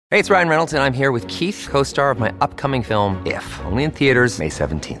Hey, it's Ryan Reynolds, and I'm here with Keith, co-star of my upcoming film, If, only in theaters May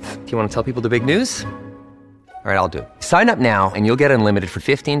 17th. Do you want to tell people the big news? All right, I'll do it. Sign up now and you'll get unlimited for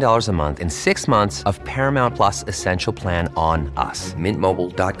 $15 a month and 6 months of Paramount Plus Essential Plan on us.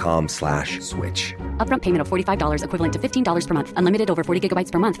 MintMobile.com/switch. Upfront payment of $45 equivalent to $15 per month. Unlimited over 40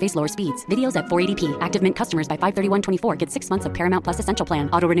 gigabytes per month. Face lower speeds. Videos at 480p. Active Mint customers by 531.24 get 6 months of Paramount Plus Essential Plan.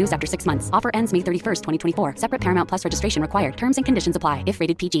 Auto renews after 6 months. Offer ends May 31st, 2024. Separate Paramount Plus registration required. Terms and conditions apply if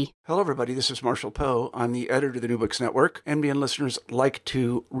rated PG. Hello, everybody. This is Marshall Poe. I'm the editor of the New Books Network. NBN listeners like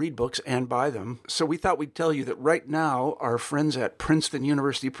to read books and buy them. So we thought we'd tell you that right now, our friends at Princeton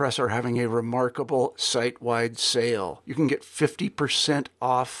University Press are having a remarkable site-wide sale. You can get 50%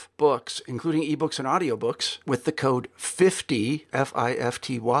 off books, including ebooks and audiobooks, with the code 50,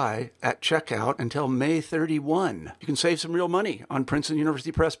 F-I-F-T-Y, at checkout until May 31. You can save some real money on Princeton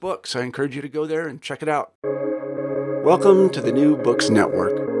University Press books. I encourage you to go there and check it out. Welcome to the New Books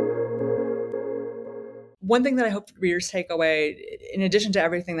Network. One thing that I hope readers take away, in addition to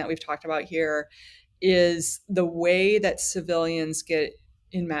everything that we've talked about here, is the way that civilians get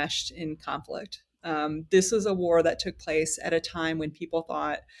enmeshed in conflict. This was a war that took place at a time when people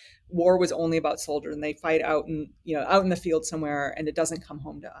thought war was only about soldiers and they fight out in the field somewhere and it doesn't come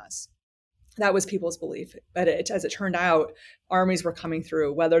home to us. That was people's belief. But as it turned out, armies were coming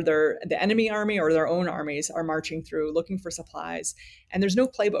through, whether they're the enemy army or their own armies are marching through looking for supplies. And there's no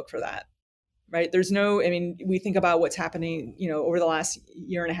playbook for that. Right. We think about what's happening, over the last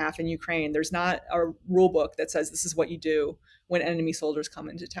year and a half in Ukraine. There's not a rule book that says this is what you do when enemy soldiers come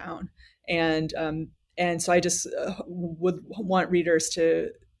into town. And so I just would want readers to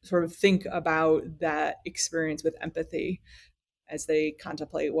sort of think about that experience with empathy as they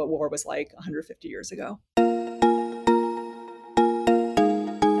contemplate what war was like 150 years ago.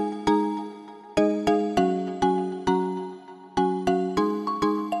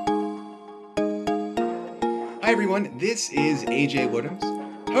 Hi everyone, this is AJ Woodhams,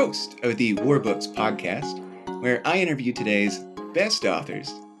 host of the War Books podcast, where I interview today's best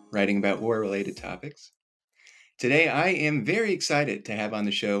authors writing about war-related topics. Today I am very excited to have on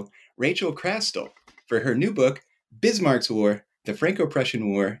the show Rachel Chrastil for her new book, Bismarck's War, The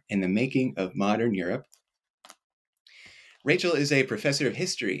Franco-Prussian War and the Making of Modern Europe. Rachel is a professor of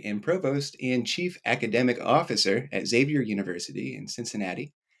history and provost and chief academic officer at Xavier University in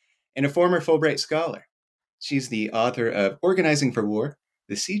Cincinnati, and a former Fulbright scholar. She's the author of Organizing for War,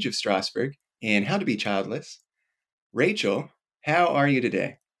 The Siege of Strasbourg, and How to Be Childless. Rachel, how are you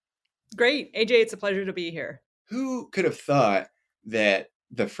today? Great. AJ, it's a pleasure to be here. Who could have thought that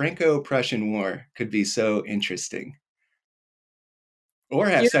the Franco-Prussian War could be so interesting or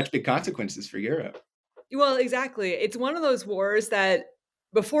have such big consequences for Europe? Well, exactly. It's one of those wars that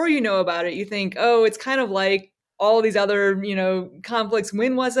before you know about it, you think, oh, it's kind of like all these other, conflicts.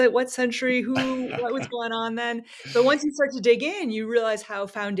 When was it? What century? What was going on then? But once you start to dig in, you realize how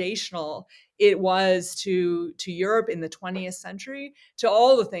foundational it was to Europe in the 20th century, to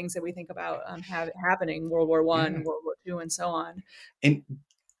all the things that we think about happening, World War I, World War II, and so on. And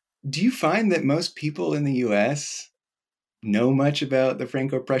do you find that most people in the U.S. know much about the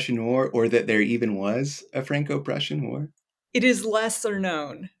Franco-Prussian War, or that there even was a Franco-Prussian War? It is lesser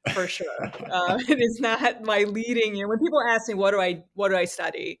known, for sure. It is not my leading. When people ask me, what do I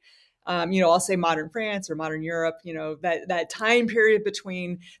study? I'll say modern France or modern Europe. That time period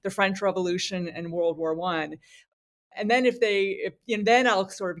between the French Revolution and World War I. And then then I'll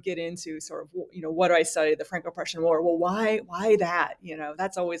sort of get into sort of, what do I study? The Franco-Prussian War. Well, why that?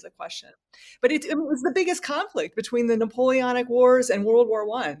 That's always a question. But it was the biggest conflict between the Napoleonic Wars and World War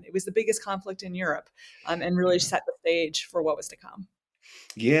I. It was the biggest conflict in Europe, and really set the stage for what was to come.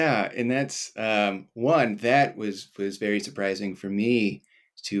 Yeah, and that's one that was very surprising for me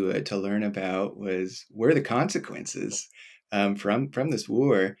to learn about were the consequences from this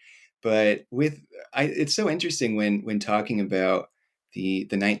war. But it's so interesting when talking about the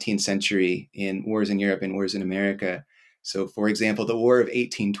 19th century in wars in Europe and wars in America. So, for example, the War of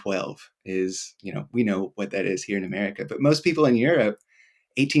 1812 is, we know what that is here in America, but most people in Europe,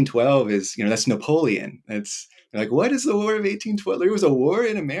 1812 is, that's Napoleon. They're like, what is the War of 1812? There was a war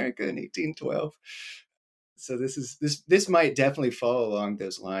in America in 1812. So this might definitely fall along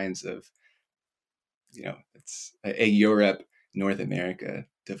those lines of, it's a Europe, North America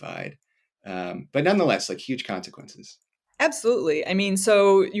divide. But nonetheless, like huge consequences. Absolutely.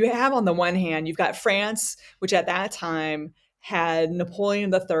 So you have on the one hand, you've got France, which at that time had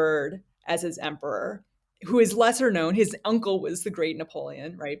Napoleon III as its emperor, who is lesser known. His uncle was the great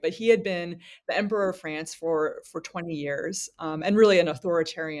Napoleon, right? But he had been the emperor of France for 20 years, and really an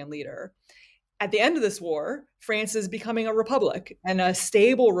authoritarian leader. At the end of this war, France is becoming a republic, and a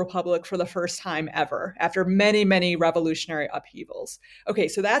stable republic for the first time ever, after many, many revolutionary upheavals. Okay,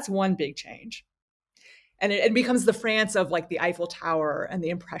 so that's one big change. And it becomes the France of like the Eiffel Tower and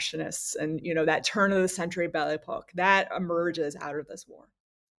the Impressionists and, that turn of the century Belle Epoque that emerges out of this war.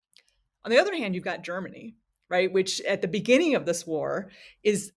 On the other hand, you've got Germany, right, which at the beginning of this war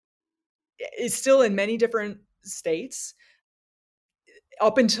is still in many different states.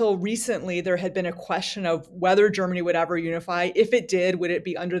 Up until recently, there had been a question of whether Germany would ever unify. If it did, would it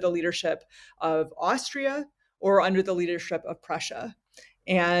be under the leadership of Austria or under the leadership of Prussia?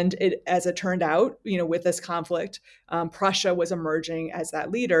 And as it turned out, with this conflict, Prussia was emerging as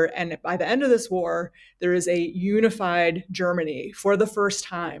that leader. And by the end of this war, there is a unified Germany for the first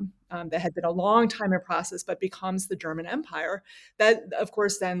time that had been a long time in process, but becomes the German Empire. That, of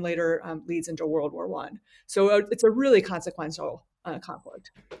course, then later leads into World War I. So it's a really consequential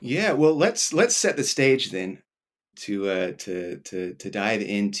conflict. Yeah, well, let's set the stage then to dive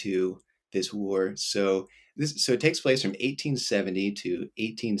into this war. So it takes place from 1870 to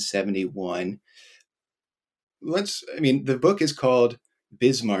 1871. The book is called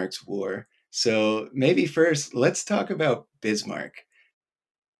Bismarck's War. So maybe first, let's talk about Bismarck,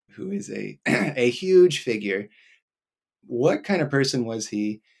 who is a a huge figure. What kind of person was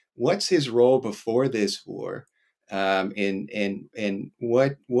he? What's his role before this war? And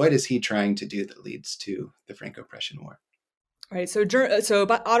what is he trying to do that leads to the Franco-Prussian War? Right. So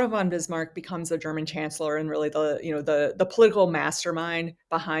Otto von Bismarck becomes the German chancellor and really the political mastermind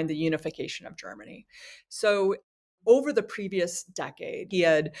behind the unification of Germany. So over the previous decade,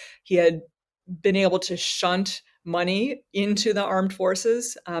 he had been able to shunt money into the armed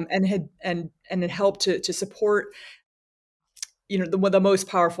forces and had helped to support the most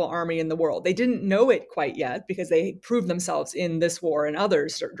powerful army in the world. They didn't know it quite yet because they proved themselves in this war and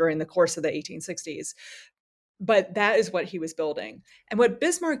others during the course of the 1860s. But that is what he was building. And what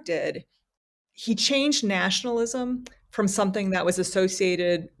Bismarck did, he changed nationalism from something that was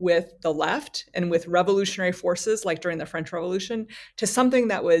associated with the left and with revolutionary forces, like during the French Revolution, to something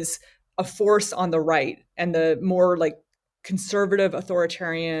that was a force on the right and the more like conservative,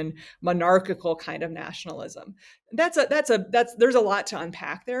 authoritarian, monarchical kind of nationalism. There's a lot to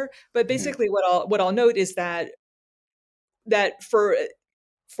unpack there. But basically, what I'll note is that for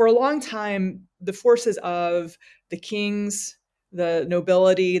a long time, the forces of the kings, the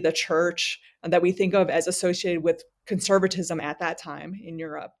nobility, the church, that we think of as associated with conservatism at that time in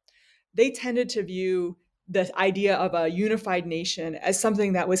Europe, they tended to view the idea of a unified nation as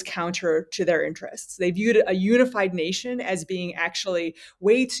something that was counter to their interests. They viewed a unified nation as being actually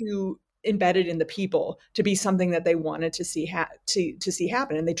way too embedded in the people to be something that they wanted to see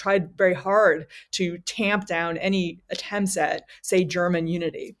happen. And they tried very hard to tamp down any attempts at, say, German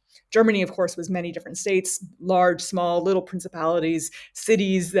unity. Germany, of course, was many different states, large, small, little principalities,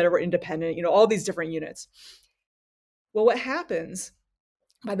 cities that were independent, all these different units. Well, what happens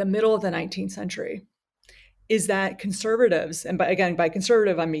by the middle of the 19th century is that conservatives, and by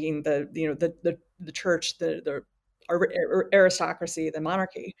conservative, I mean the church, the aristocracy, the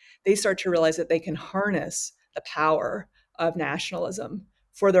monarchy, they start to realize that they can harness the power of nationalism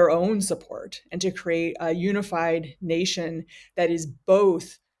for their own support and to create a unified nation that is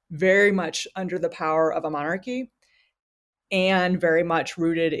both very much under the power of a monarchy and very much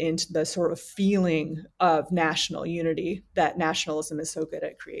rooted into the sort of feeling of national unity that nationalism is so good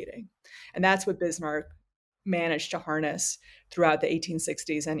at creating. And that's what Bismarck managed to harness throughout the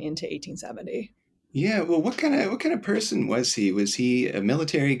 1860s and into 1870. Yeah, well, what kind of person was he? Was he a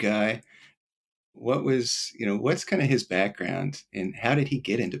military guy? What's kind of his background and how did he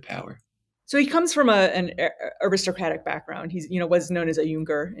get into power? So he comes from an aristocratic background. He's was known as a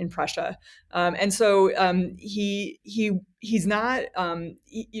Junker in Prussia, and so he's not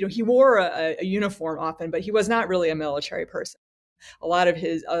he wore a uniform often, but he was not really a military person. A lot of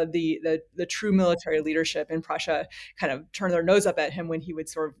his the true military leadership in Prussia kind of turned their nose up at him when he would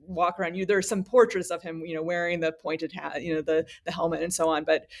sort of walk around. There are some portraits of him, wearing the pointed hat, the helmet and so on,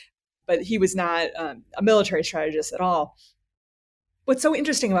 but he was not a military strategist at all. What's so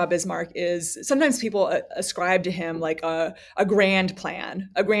interesting about Bismarck is sometimes people ascribe to him like a grand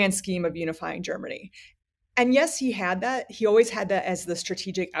plan, a grand scheme of unifying Germany. And yes, he had that. He always had that as the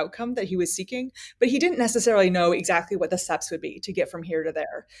strategic outcome that he was seeking, but he didn't necessarily know exactly what the steps would be to get from here to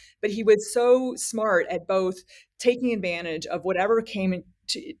there. But he was so smart at both taking advantage of whatever came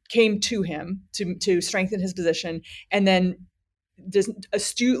to him to strengthen his position, and then just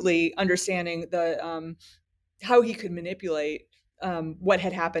astutely understanding how he could manipulate what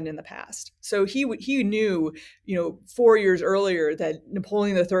had happened in the past. So he knew, 4 years earlier that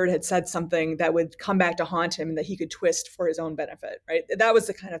Napoleon III had said something that would come back to haunt him and that he could twist for his own benefit, right? That was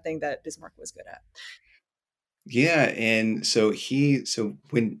the kind of thing that Bismarck was good at. Yeah, and so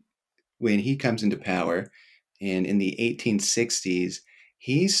when he comes into power, and in the 1860s,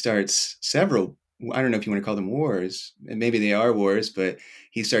 he starts several, I don't know if you want to call them wars, and maybe they are wars, but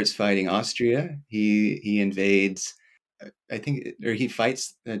he starts fighting Austria. He invades, I think, or he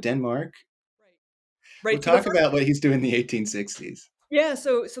fights Denmark. Right. We'll So the talk first, about what he's doing in the 1860s. yeah.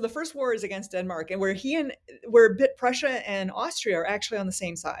 So the first war is against Denmark, and Prussia and Austria are actually on the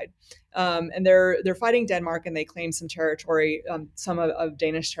same side, and they're fighting Denmark, and they claim some territory, some of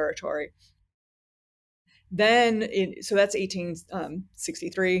Danish territory. So that's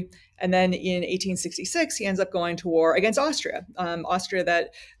 1863. And then in 1866, he ends up going to war against Austria,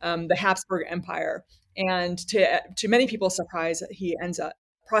 the Habsburg Empire. And to many people's surprise,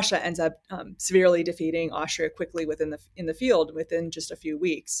 Prussia ends up severely defeating Austria quickly in the field within just a few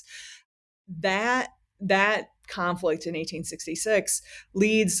weeks. That conflict in 1866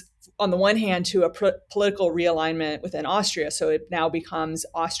 leads, on the one hand, to a political realignment within Austria. So it now becomes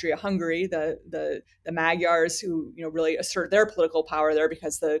Austria-Hungary, the Magyars, who really assert their political power there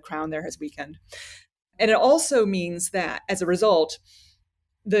because the crown there has weakened. And it also means that, as a result,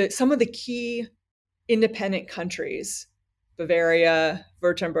 some of the key independent countries, Bavaria,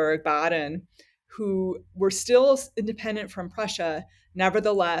 Württemberg, Baden, who were still independent from Prussia,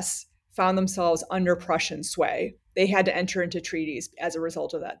 nevertheless found themselves under Prussian sway. They had to enter into treaties as a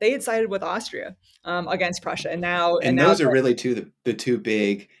result of that. They had sided with Austria against Prussia, and those are really the two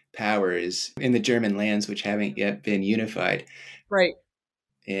big powers in the German lands, which haven't yet been unified. Right.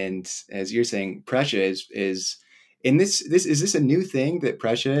 And as you're saying, Prussia is in this is this a new thing that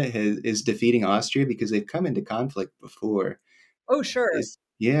Prussia is defeating Austria, because they've come into conflict before? Oh, sure.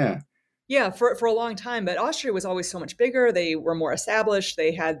 Yeah. Yeah, for a long time, but Austria was always so much bigger. They were more established.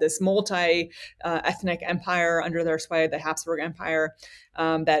 They had this multi-ethnic empire under their sway, the Habsburg Empire,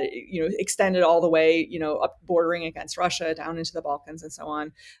 that extended all the way, up bordering against Russia, down into the Balkans, and so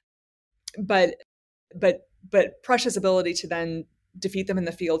on. But Prussia's ability to then defeat them in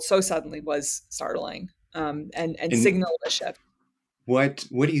the field so suddenly was startling, and signaled a shift. What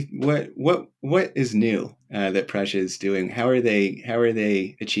is new that Prussia is doing? How are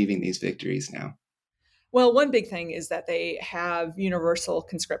they achieving these victories now? Well, one big thing is that they have universal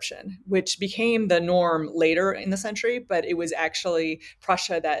conscription, which became the norm later in the century, but it was actually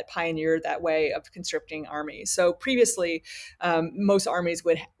Prussia that pioneered that way of conscripting armies. So previously, most armies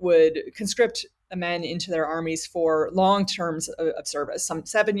would conscript men into their armies for long terms of service, some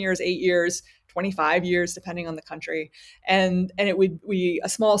 7 years, 8 years, 25 years, depending on the country. And it would be a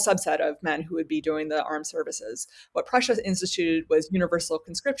small subset of men who would be doing the armed services. What Prussia instituted was universal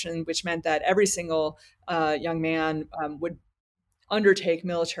conscription, which meant that every single young man would undertake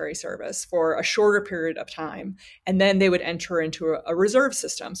military service for a shorter period of time. And then they would enter into a reserve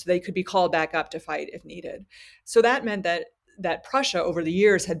system, so they could be called back up to fight if needed. So that meant that Prussia over the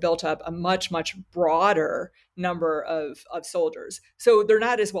years had built up a much, much broader number of soldiers. So they're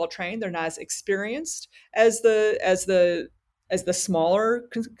not as well trained, they're not as experienced as the smaller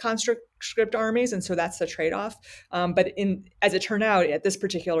conscript armies, and so that's the trade-off. But as it turned out, at this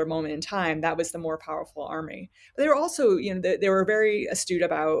particular moment in time, that was the more powerful army. But they were also, they were very astute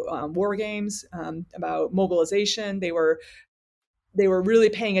about war games, about mobilization. They were really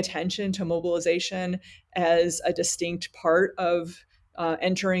paying attention to mobilization as a distinct part of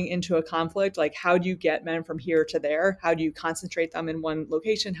entering into a conflict. Like, how do you get men from here to there? How do you concentrate them in one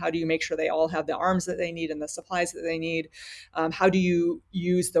location? How do you make sure they all have the arms that they need and the supplies that they need? How do you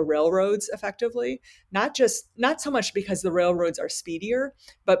use the railroads effectively? Not so much because the railroads are speedier,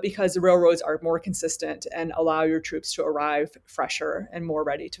 but because the railroads are more consistent and allow your troops to arrive fresher and more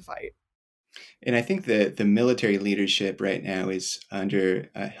ready to fight. And I think the military leadership right now is under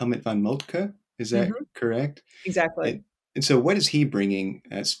Helmut von Moltke. Is that correct? Exactly. And so what is he bringing,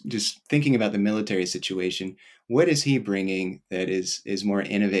 just thinking about the military situation, what is he bringing that is more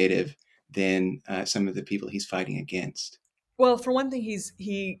innovative than some of the people he's fighting against? Well, for one thing,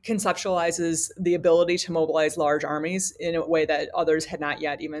 he conceptualizes the ability to mobilize large armies in a way that others had not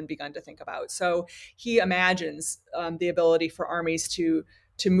yet even begun to think about. So he imagines the ability for armies to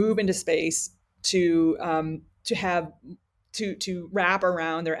move into space, to wrap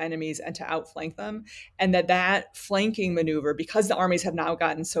around their enemies and to outflank them, and that flanking maneuver, because the armies have now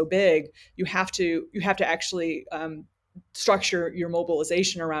gotten so big, you have to actually structure your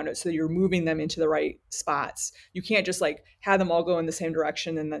mobilization around it so you're moving them into the right spots. You can't just like have them all go in the same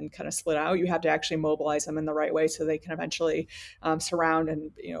direction and then kind of split out. You have to actually mobilize them in the right way so they can eventually surround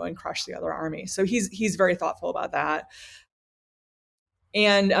and and crush the other army. So he's very thoughtful about that.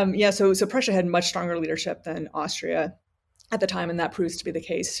 And so Prussia had much stronger leadership than Austria at the time, and that proves to be the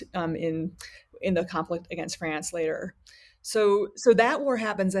case in the conflict against France later. So that war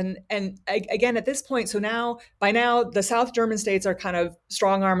happens, and again at this point, by now the South German states are kind of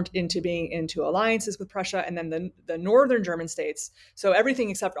strong armed into being into alliances with Prussia, and then the northern German states, so everything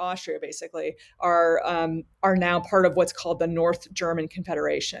except Austria basically, are now part of what's called the North German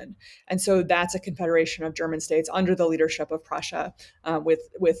Confederation, and so that's a confederation of German states under the leadership of Prussia,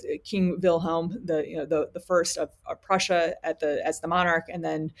 with King Wilhelm, the first of Prussia as the monarch, and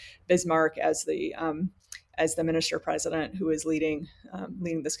then Bismarck as the minister president who is leading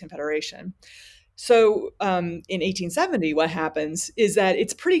this confederation. So in 1870, what happens is that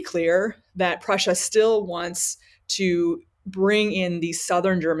it's pretty clear that Prussia still wants to bring in these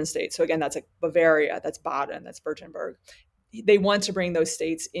southern German states. So again, that's like Bavaria, that's Baden, that's Württemberg. They want to bring those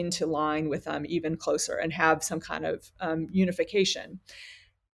states into line with them even closer and have some kind of unification.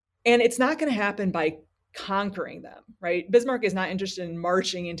 And it's not going to happen by conquering them, right? Bismarck is not interested in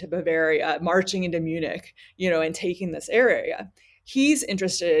marching into Bavaria, marching into Munich, and taking this area. He's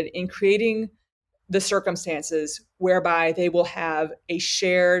interested in creating the circumstances whereby they will have a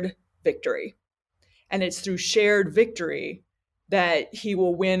shared victory. And it's through shared victory that he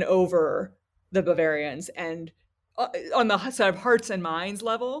will win over the Bavarians, and on the sort of hearts and minds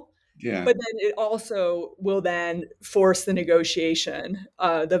level. Yeah. But then it also will then force the negotiation,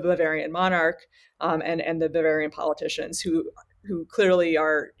 the Bavarian monarch and the Bavarian politicians who clearly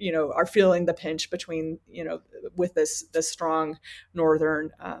are feeling the pinch between with this strong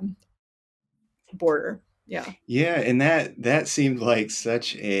northern border. Yeah. Yeah, and that seemed like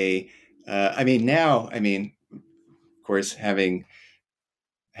such a. Of course, having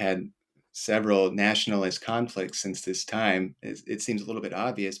had several nationalist conflicts since this time, it seems a little bit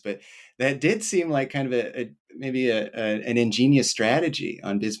obvious, but that did seem like kind of maybe an ingenious strategy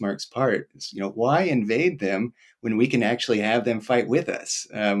on Bismarck's part. Why invade them when we can actually have them fight with us,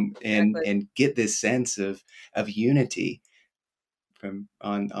 and get this sense of unity from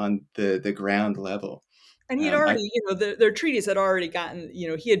on the ground level. And he'd already, their treaties had already gotten,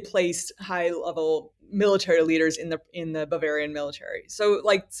 he had placed high-level military leaders in the Bavarian military. So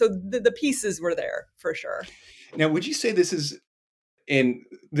the pieces were there for sure. Now, would you say this is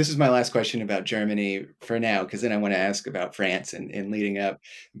my last question about Germany for now, because then I want to ask about France and leading up.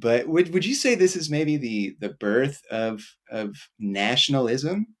 But would you say this is maybe the birth of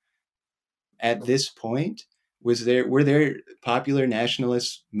nationalism at this point? Were there popular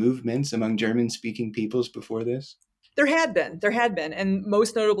nationalist movements among German-speaking peoples before this? There had been, and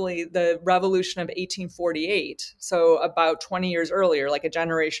most notably the Revolution of 1848. So about 20 years earlier, like a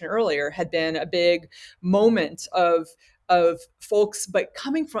generation earlier, had been a big moment of folks, but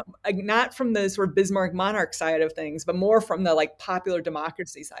coming from not from the sort of Bismarck monarch side of things, but more from the popular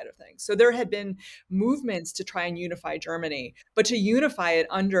democracy side of things. So there had been movements to try and unify Germany, but to unify it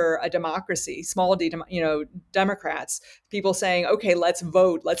under a democracy, small d, Democrats, people saying, okay, let's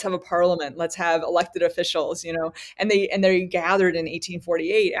vote, let's have a parliament, let's have elected officials, and they gathered in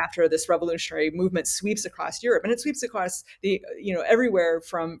 1848 after this revolutionary movement sweeps across Europe, and it sweeps across the everywhere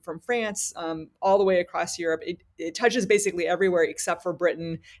from France all the way across Europe. It touches basically everywhere except for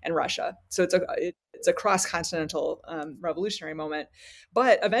Britain and Russia. So it's a cross-continental revolutionary moment.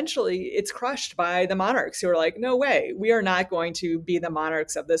 But eventually it's crushed by the monarchs who are like, no way, we are not going to be the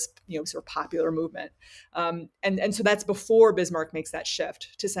monarchs of this sort of popular movement. And so that's before Bismarck makes that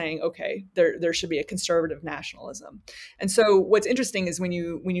shift to saying, okay, there should be a conservative nationalism. And so what's interesting is when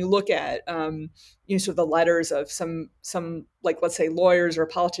you look at sort of the letters of some let's say lawyers or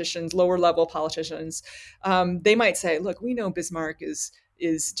politicians, lower level politicians, they might say, look, we know Bismarck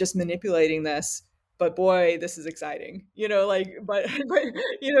is just manipulating this, but boy, this is exciting, but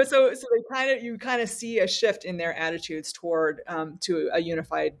so you kind of see a shift in their attitudes toward to a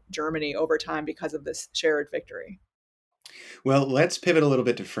unified Germany over time because of this shared victory. Well, let's pivot a little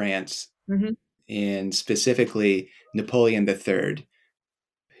bit to France, and specifically Napoleon III,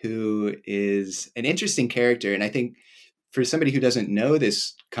 who is an interesting character. And I think for somebody who doesn't know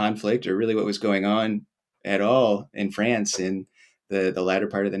this conflict or really what was going on at all in France in the latter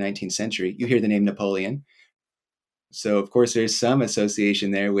part of the 19th century, you hear the name Napoleon. So, of course, there's some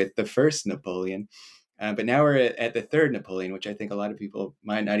association there with the first Napoleon. But now we're at the third Napoleon, which I think a lot of people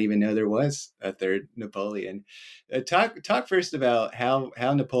might not even know there was a third Napoleon. Talk first about how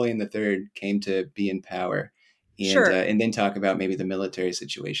Napoleon III came to be in power Sure. and then talk about maybe the military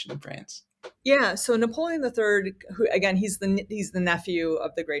situation in France. Yeah, so Napoleon III, who again he's the nephew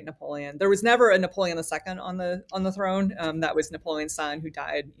of the great Napoleon. There was never a Napoleon II on the throne. That was Napoleon's son, who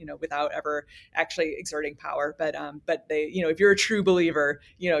died, without ever actually exerting power. But they, if you're a true believer,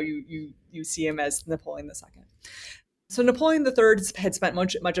 you see him as Napoleon II. So Napoleon III had spent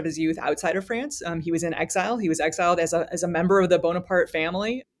much of his youth outside of France. He was in exile. He was exiled as a member of the Bonaparte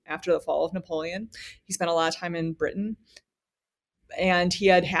family after the fall of Napoleon. He spent a lot of time in Britain. And he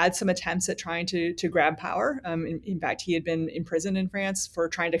had some attempts at trying to grab power. In fact, he had been imprisoned in France for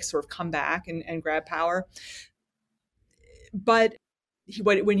trying to sort of come back and grab power. But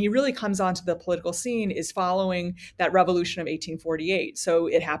when he really comes onto the political scene is following that revolution of 1848. So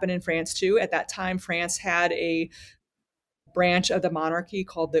it happened in France too. At that time, France had a branch of the monarchy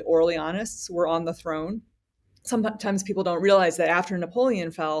called the Orleanists were on the throne. Sometimes people don't realize that after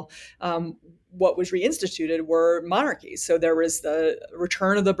Napoleon fell, what was reinstituted were monarchies. So there was the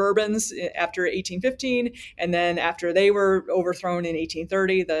return of the Bourbons after 1815, and then after they were overthrown in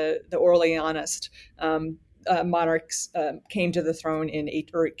 1830, the Orleanist monarchs came to the throne in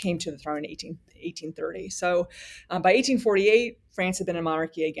 1830. So by 1848, France had been a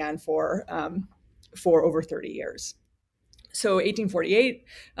monarchy again for over 30 years. So 1848,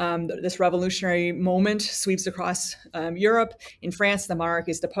 this revolutionary moment sweeps across Europe. In France, the monarch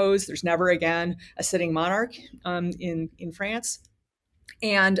is deposed. There's never again a sitting monarch in France.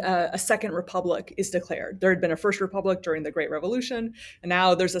 And a second republic is declared. There had been a first republic during the Great Revolution, and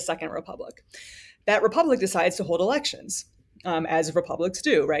now there's a second republic. That republic decides to hold elections. As republics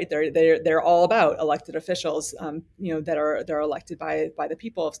do, right? They're all about elected officials, that are elected by the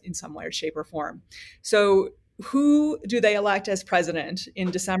people in some way or shape or form. So who do they elect as president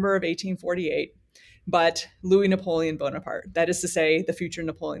in December of 1848 but Louis Napoleon Bonaparte? That is to say, the future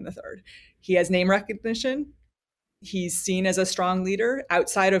Napoleon III. He has name recognition. He's seen as a strong leader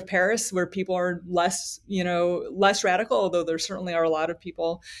outside of Paris, where people are less radical, although there certainly are a lot of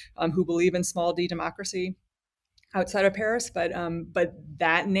people who believe in small d democracy outside of Paris. But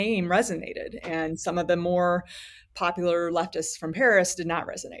that name resonated, and some of the more popular leftists from Paris did not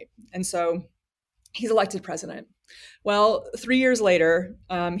resonate. And so he's elected president. Well, 3 years later,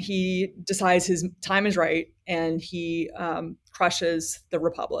 he decides his time is right, and he crushes the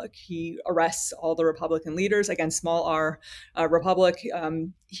Republic. He arrests all the Republican leaders, again, small r Republic.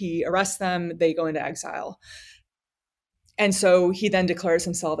 He arrests them. They go into exile. And so he then declares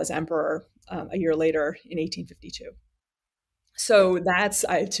himself as emperor a year later in 1852. So that's,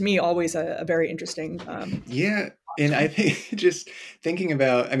 to me, always a very interesting. Yeah. And I think just thinking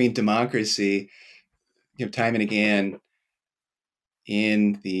about, democracy, time and again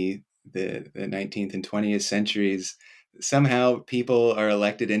in the 19th and 20th centuries, somehow people are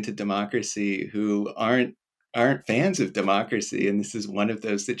elected into democracy who aren't fans of democracy, and this is one of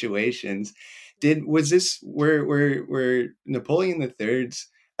those situations. Were Napoleon III's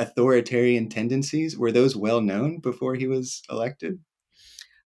authoritarian tendencies, were those well known before he was elected?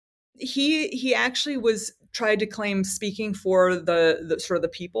 He actually tried to claim speaking for the sort of the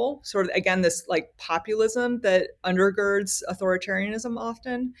people, sort of, again, this like populism that undergirds authoritarianism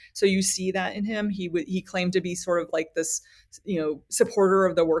often. So you see that in him. He claimed to be sort of like this, supporter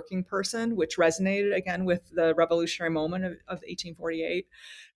of the working person, which resonated again with the revolutionary moment of 1848.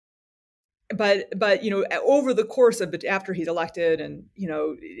 But over the course of after he's elected, and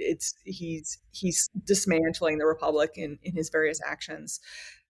he's dismantling the Republic in his various actions.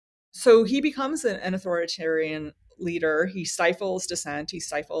 So he becomes an authoritarian leader. He stifles dissent. He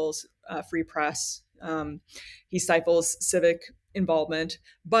stifles free press. He stifles civic involvement.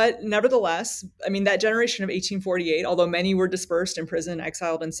 But nevertheless, that generation of 1848, although many were dispersed, imprisoned,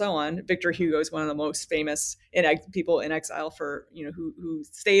 exiled, and so on, Victor Hugo is one of the most famous people in exile for who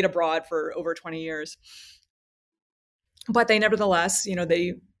stayed abroad for over 20 years. But they nevertheless,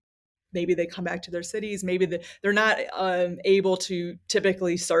 maybe they come back to their cities. Maybe they're not able to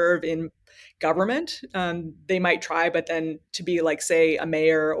typically serve in government. They might try, but then to be like, say, a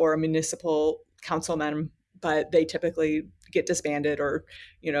mayor or a municipal councilman, but they typically get disbanded or,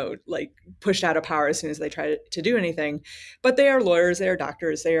 pushed out of power as soon as they try to do anything. But they are lawyers, they are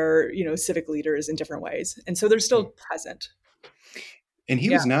doctors, they are, civic leaders in different ways. And so they're still present. And he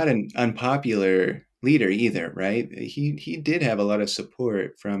was not an unpopular leader either, right? He did have a lot of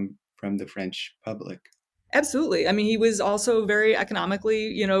support from the French public. Absolutely. He was also very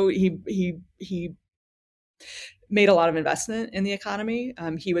economically, he made a lot of investment in the economy.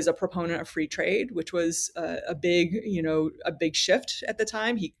 He was a proponent of free trade, which was a big shift at the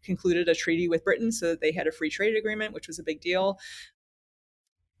time. He concluded a treaty with Britain so that they had a free trade agreement, which was a big deal.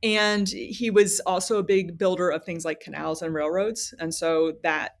 And he was also a big builder of things like canals and railroads. And so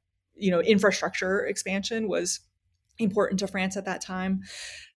that, infrastructure expansion was important to France at that time.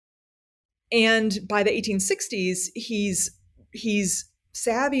 And by the 1860s, he's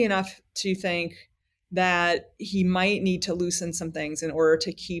savvy enough to think that he might need to loosen some things in order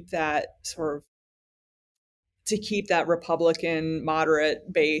to keep that Republican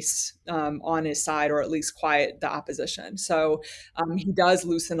moderate base on his side, or at least quiet the opposition. So he does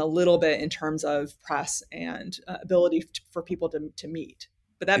loosen a little bit in terms of press and ability for people to meet.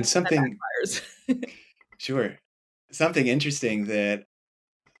 But And that something, backfires. sure, something interesting that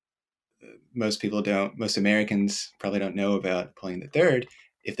most Americans probably don't know about Napoleon III,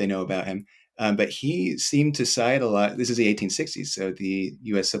 if they know about him. But he seemed to side a lot. This is the 1860s, so the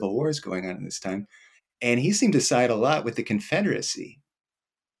U.S. Civil War is going on at this time. And he seemed to side a lot with the Confederacy,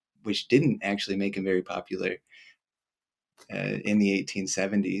 which didn't actually make him very popular in the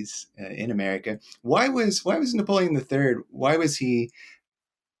 1870s in America. Why was Napoleon III? Why was he,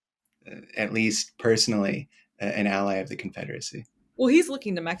 at least personally, an ally of the Confederacy? Well, he's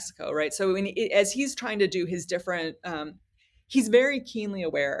looking to Mexico, right? So as he's trying to do his different, he's very keenly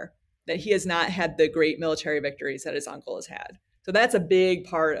aware that he has not had the great military victories that his uncle has had. So that's a big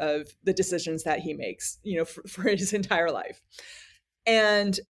part of the decisions that he makes, for his entire life.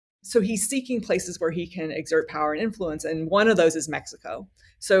 And so he's seeking places where he can exert power and influence, and one of those is Mexico.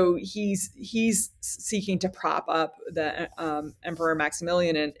 So he's seeking to prop up the Emperor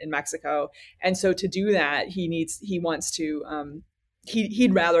Maximilian in Mexico, and so to do that, he'd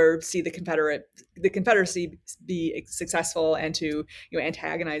rather see the Confederacy be successful and to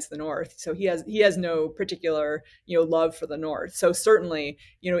antagonize the North. So he has no particular love for the North. So certainly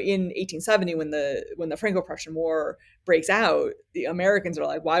in 1870 when the Franco-Prussian War breaks out, the Americans are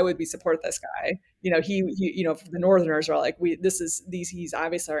like, why would we support this guy? He the Northerners are like, he's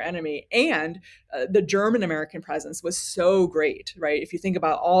obviously our enemy. And the German American presence was so great, right? If you think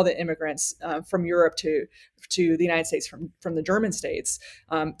about all the immigrants from Europe to the United States from the German states,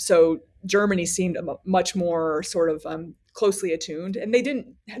 so Germany seemed much more sort of closely attuned, and they didn't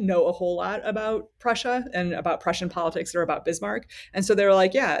know a whole lot about Prussia and about Prussian politics or about Bismarck, and so they were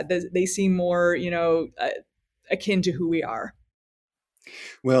like, yeah, they seem more akin to who we are.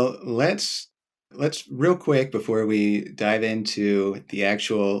 Well, let's real quick before we dive into the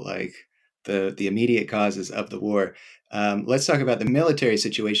actual the immediate causes of the war. Let's talk about the military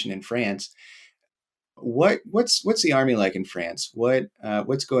situation in France. What's the army like in France?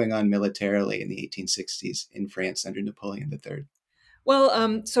 What's going on militarily in the 1860s in France under Napoleon III?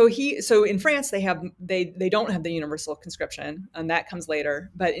 Well, so in France they don't have the universal conscription, and that comes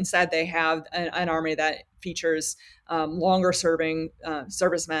later. But instead, they have an army that features longer serving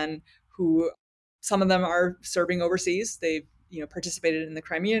servicemen who, some of them are serving overseas. They've participated in the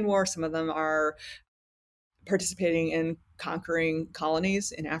Crimean War. Some of them are participating in conquering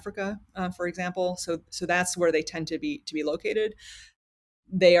colonies in Africa, for example. So that's where they tend to be located.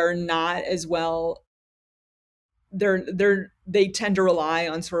 They are not as well. They tend to rely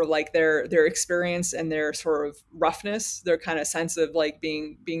on sort of like their experience and their sort of roughness, their kind of sense of like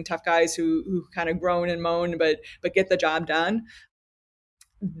being tough guys who kind of groan and moan but get the job done.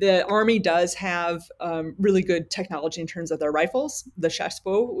 The army does have really good technology in terms of their rifles. The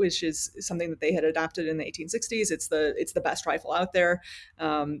Chrastil, which is something that they had adopted in the 1860s, it's the best rifle out there.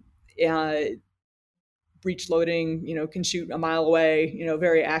 Breech loading, can shoot a mile away,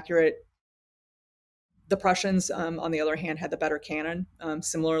 very accurate. The Prussians, on the other hand, had the better cannon,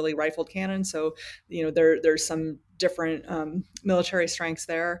 similarly rifled cannon. So, there's some different military strengths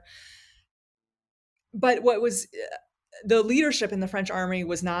there. But what was the leadership in the French army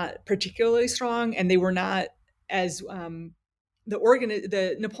was not particularly strong, and they were not as the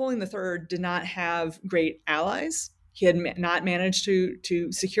Napoleon III did not have great allies. He had not managed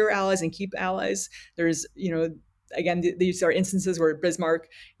to secure allies and keep allies. There's again, these are instances where Bismarck,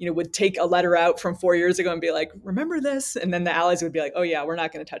 would take a letter out from 4 years ago and be like, remember this? And then the allies would be like, oh yeah, we're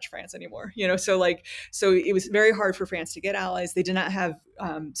not going to touch France anymore. So it was very hard for France to get allies. They did not have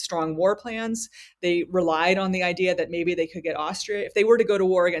strong war plans. They relied on the idea that maybe they could get Austria if they were to go to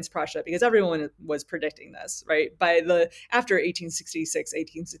war against Prussia, because everyone was predicting this, right? After 1866,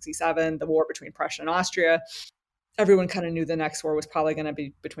 1867, the war between Prussia and Austria, everyone kind of knew the next war was probably going to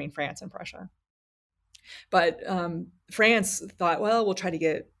be between France and Prussia. But France thought, well, we'll try to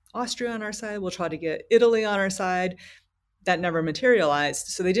get Austria on our side. We'll try to get Italy on our side. That never materialized.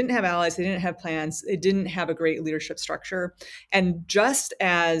 So they didn't have allies. They didn't have plans. They didn't have a great leadership structure. And just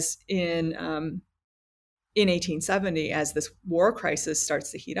as in 1870, as this war crisis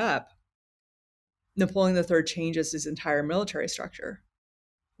starts to heat up, Napoleon III changes his entire military structure.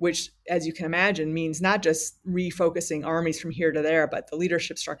 which, as you can imagine, means not just refocusing armies from here to there, but the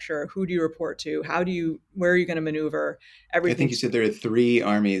leadership structure. Who do you report to? Where are you going to maneuver? I think Everything. you said there are 3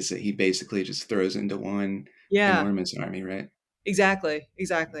 armies that he basically just throws into one Yeah, enormous army, right? exactly.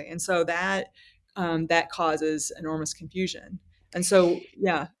 And so that causes enormous confusion. And so,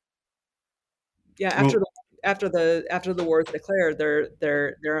 yeah. Well, After the war is declared,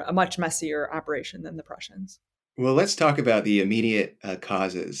 they're a much messier operation than the Prussians. well, let's talk about the immediate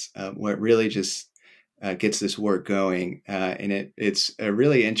causes. What really just gets this war going, and it's a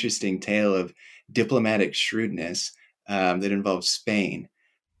really interesting tale of diplomatic shrewdness that involves Spain.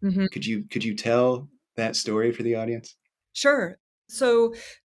 Hmm. Could you tell that story for the audience? Sure. So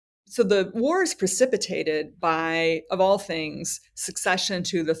So the war is precipitated by, of all things, succession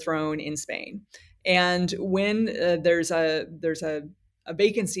to the throne in Spain. And when there's a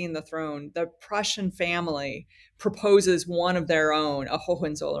vacancy in the throne, the Prussian family proposes one of their own, a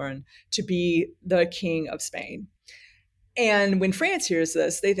Hohenzollern, to be the king of Spain. And when France hears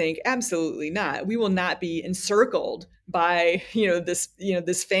this, they think, absolutely not. We will not be encircled by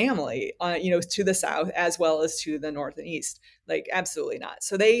this family to the south as well as to the north and east. Like, absolutely not.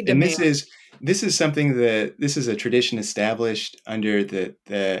 So they And demand. this is something that this is a tradition established under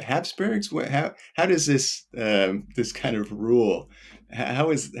the Habsburgs. How does this kind of rule?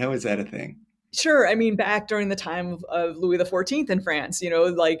 How is that a thing? Sure. I mean, back during the time of Louis XIV in France,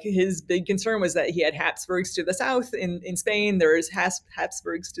 like his big concern was that he had Habsburgs to the south in Spain. There's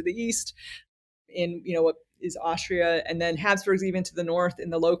Habsburgs to the east in, what is Austria, and then Habsburgs even to the north in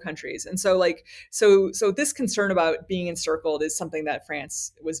the Low Countries. And so so this concern about being encircled is something that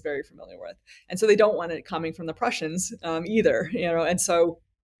France was very familiar with. And so they don't want it coming from the Prussians either, What and so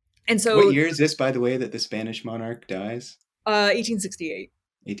year is this, by the way, that the Spanish monarch dies? 1868.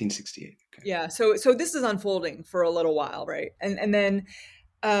 1868. Okay. Yeah. So this is unfolding for a little while, right? And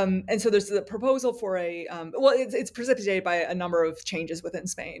so there's the proposal for it's precipitated by a number of changes within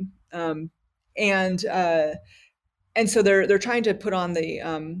Spain, and so they're trying to put on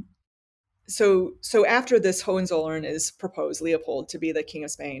the so after this Hohenzollern is proposed, Leopold, to be the king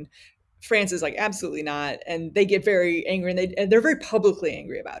of Spain, France is like, absolutely not, and they get very angry, and they're very publicly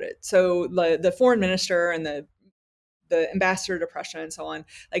angry about it. So the foreign minister and the ambassador to Prussia and so on,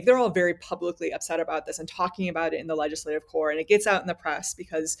 like, they're all very publicly upset about this and talking about it in the legislative corps. And it gets out in the press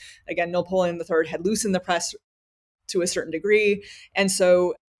because, again, Napoleon III had loosened the press to a certain degree. And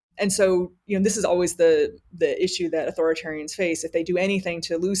so, this is always the issue that authoritarians face. If they do anything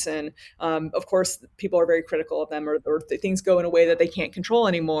to loosen, of course, people are very critical of them, or if things go in a way that they can't control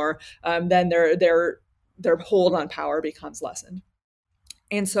anymore, then their hold on power becomes lessened.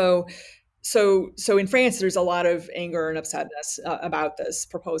 And so in France, there's a lot of anger and upsetness about this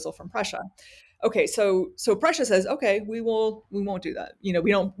proposal from Prussia. Okay, so Prussia says, okay, we won't do that.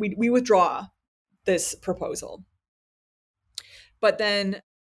 We withdraw this proposal. But then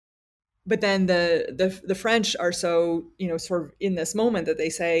the French are so, sort of in this moment that they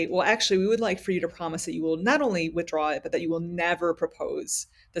say, well, actually, we would like for you to promise that you will not only withdraw it, but that you will never propose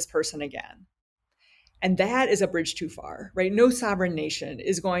this person again. And that is a bridge too far, right? No sovereign nation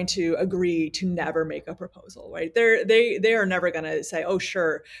is going to agree to never make a proposal, right? They are never going to say, oh,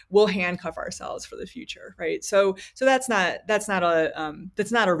 sure, we'll handcuff ourselves for the future, right? So that's not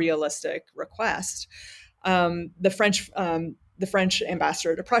a realistic request. The French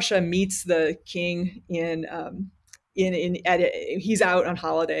ambassador to Prussia meets the king he's out on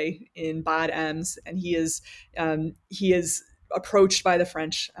holiday in Bad Ems, and he is approached by the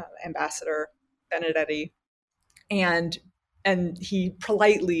French ambassador Benedetti, and he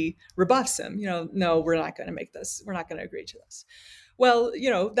politely rebuffs him. No, we're not going to make this. We're not going to agree to this. Well,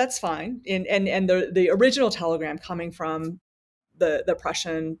 that's fine. And the original telegram coming from the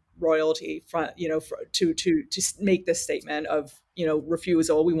Prussian royalty to make this statement of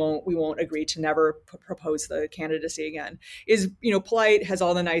refusal, we won't agree to never propose the candidacy again, is polite, has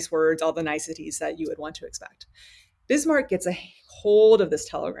all the nice words, all the niceties that you would want to expect. Bismarck gets a hold of this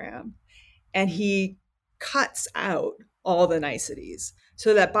telegram, and he cuts out all the niceties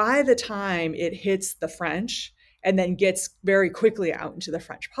so that by the time it hits the French and then gets very quickly out into the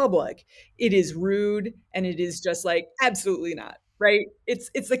French public, it is rude, and it is just like, absolutely not, right?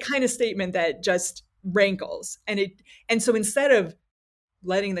 It's the kind of statement that just rankles. And so instead of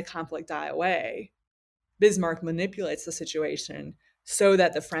letting the conflict die away, Bismarck manipulates the situation so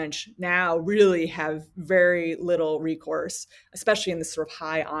that the French now really have very little recourse, especially in this sort of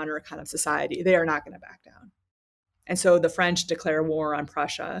high honor kind of society. They are not going to back down. And so the French declare war on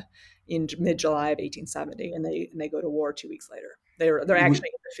Prussia in mid-July of 1870, and they go to war 2 weeks later. They're actually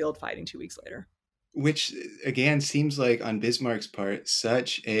in the field fighting 2 weeks later. which again seems like on Bismarck's part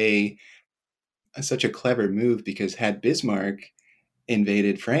such a clever move, because had Bismarck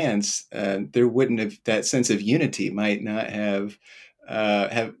invaded France, there wouldn't have, that sense of unity might not have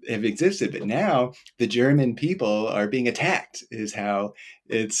existed. But now the German people are being attacked, is how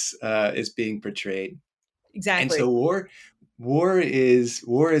it's being portrayed. And Exactly. so war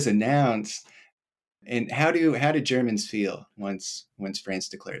is announced. And how do Germans feel once France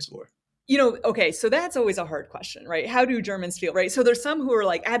declares war? Okay, so that's always a hard question, right? How do Germans feel, right? So there's some who are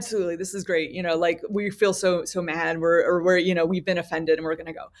like, absolutely, this is great, like we feel so mad, we've been offended and we're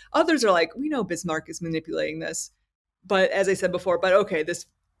gonna go. Others are like, we know Bismarck is manipulating this, but as I said before, but okay, this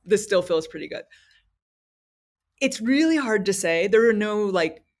still feels pretty good. It's really hard to say. There are no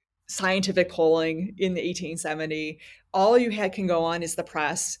like scientific polling in the 1870. All you can go on is the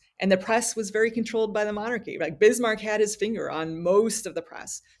press, and the press was very controlled by the monarchy. Like Bismarck had his finger on most of the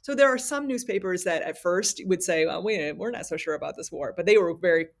press. So there are some newspapers that at first would say, well, wait a minute, we're not so sure about this war, but they were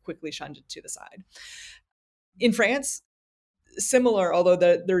very quickly shunned to the side. In France, similar, although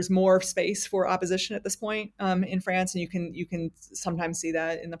there's more space for opposition at this point in France, and you can sometimes see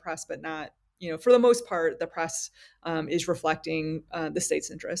that in the press, but not, for the most part, the press is reflecting the state's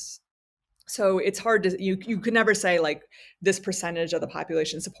interests. So it's hard to, you could never say like this percentage of the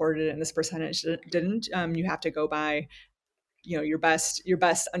population supported it and this percentage didn't. You have to go by your best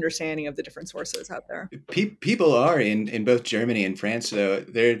understanding of the different sources out there. People are in both Germany and France, though.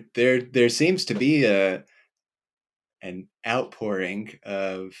 There seems to be an outpouring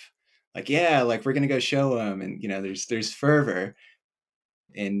of like, yeah, like we're gonna go show them, and there's fervor,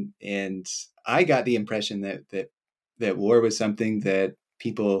 and I got the impression that war was something that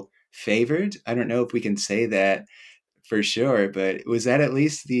people favored. I don't know if we can say that for sure, but was that at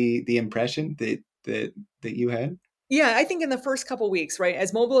least the impression that you had? Yeah, I think in the first couple of weeks, right,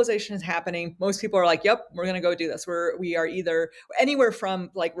 as mobilization is happening, most people are like, "Yep, we're going to go do this." We are either anywhere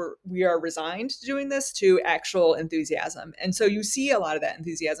from like we are resigned to doing this to actual enthusiasm, and so you see a lot of that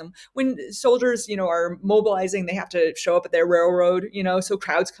enthusiasm when soldiers, are mobilizing. They have to show up at their railroad, so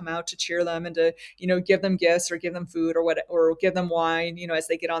crowds come out to cheer them and to give them gifts or give them food or give them wine, as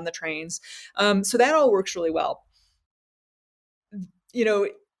they get on the trains. So that all works really well. You know,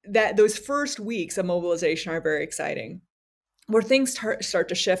 that those first weeks of mobilization are very exciting. Where things start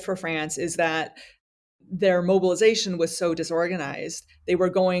to shift for France is that their mobilization was so disorganized. They were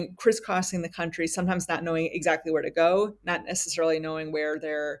going crisscrossing the country, sometimes not knowing exactly where to go, not necessarily knowing where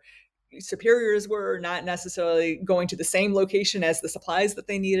their superiors were, not necessarily going to the same location as the supplies that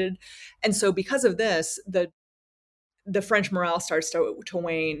they needed. And so because of this, the French morale starts to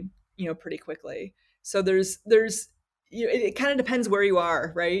wane, pretty quickly. So it kind of depends where you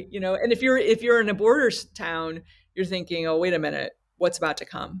are, right? And if you're in a border town, you're thinking, oh, wait a minute, what's about to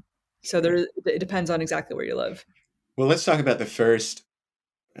come? So it depends on exactly where you live. Well, let's talk about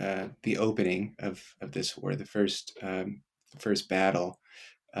the opening of this war, the first battle.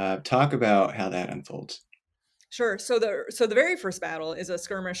 Talk about how that unfolds. Sure. So the very first battle is a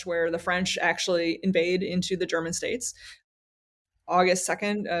skirmish where the French actually invade into the German states. August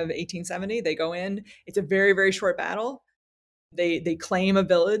 2nd of 1870, they go in. It's a very, very short battle. They claim a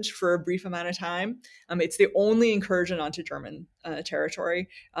village for a brief amount of time. It's the only incursion onto German territory,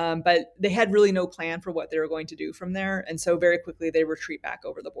 but they had really no plan for what they were going to do from there, and so very quickly they retreat back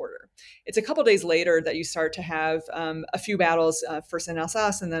over the border. It's a couple days later that you start to have a few battles, first in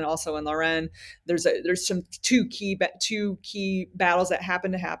Alsace and then also in Lorraine. There's some two key battles that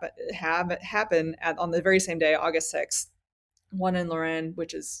happen on the very same day, August 6th. One in Lorraine,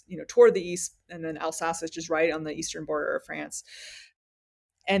 which is, toward the east, and then Alsace is just right on the eastern border of France.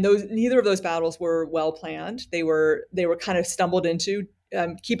 And neither of those battles were well planned. They were kind of stumbled into.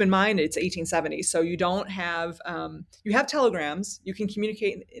 Keep in mind, it's 1870, so you don't have you have telegrams. You can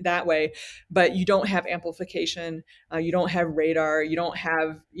communicate that way, but you don't have amplification. You don't have radar. You don't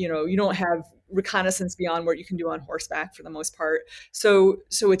have reconnaissance beyond what you can do on horseback for the most part. So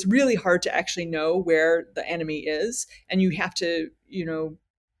it's really hard to actually know where the enemy is, and you have to you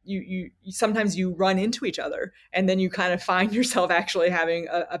sometimes you run into each other, and then you kind of find yourself actually having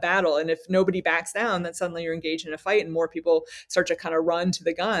a battle. And if nobody backs down, then suddenly you're engaged in a fight and more people start to kind of run to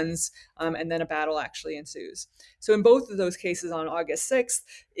the guns, and then a battle actually ensues. So in both of those cases on August 6th,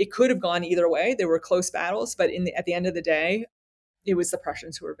 it could have gone either way. There were close battles, but at the end of the day, it was the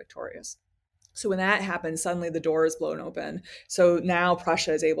Prussians who were victorious. So when that happens, suddenly the door is blown open. So now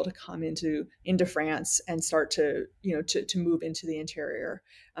Prussia is able to come into France and start to move into the interior,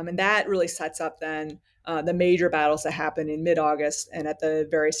 and that really sets up then the major battles that happen in mid-August and at the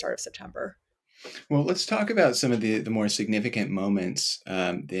very start of September. Well, let's talk about some of the more significant moments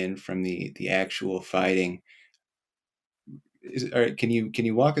then from the actual fighting. All right, can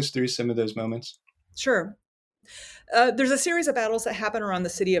you walk us through some of those moments? Sure. There's a series of battles that happen around the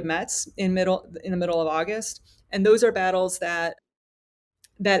city of Metz in the middle of August, and those are battles that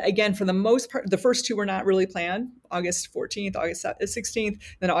again, for the most part, the first two were not really planned. August 14th, August 16th,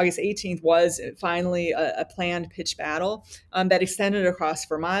 then August 18th was finally a planned pitched battle that extended across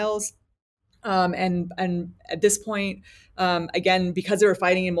for miles. And at this point, again, because they were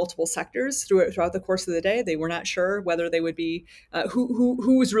fighting in multiple sectors throughout the course of the day, they were not sure whether they would be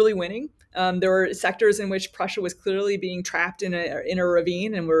who was really winning. There were sectors in which Prussia was clearly being trapped in a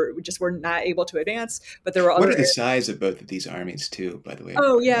ravine and were not able to advance. But there were What other are the areas. size of both of these armies, too, by the way?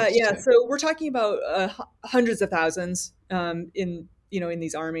 Oh I yeah, must yeah. say. So we're talking about hundreds of thousands in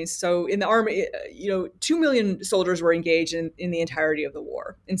these armies. So in the army, 2 million soldiers were engaged in the entirety of the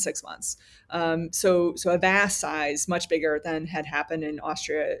war in 6 months. So a vast size, much bigger than had happened in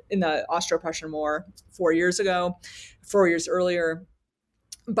Austria in the Austro-Prussian War 4 years ago, 4 years earlier.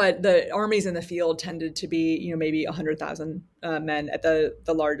 But the armies in the field tended to be, maybe 100,000 men at the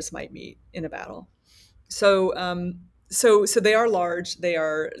largest might meet in a battle. So they are large.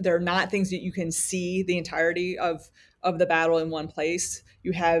 They're not things that you can see the entirety of the battle in one place.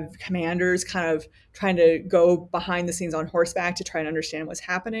 You have commanders kind of trying to go behind the scenes on horseback to try and understand what's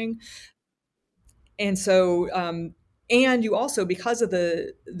happening. And so and you also, because of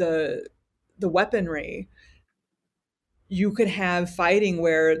the weaponry, you could have fighting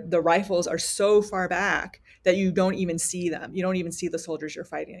where the rifles are so far back that you don't even see them. You don't even see the soldiers you're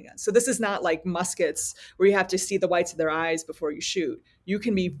fighting against. So this is not like muskets where you have to see the whites of their eyes before you shoot. You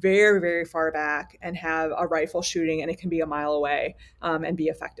can be very, very far back and have a rifle shooting, and it can be a mile away and be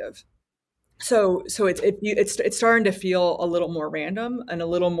effective. So it's starting to feel a little more random and a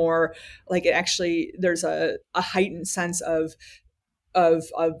little more like it actually there's a heightened sense of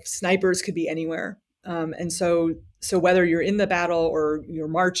snipers could be anywhere. And so whether you're in the battle or you're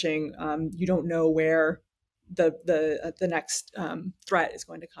marching, you don't know where the next threat is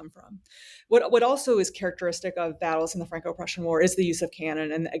going to come from. What also is characteristic of battles in the Franco-Prussian War is the use of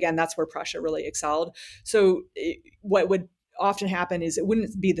cannon, and again, that's where Prussia really excelled. So what would often happen is it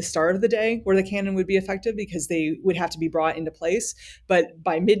wouldn't be the start of the day where the cannon would be effective because they would have to be brought into place. But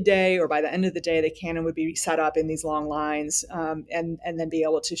by midday or by the end of the day, the cannon would be set up in these long lines and then be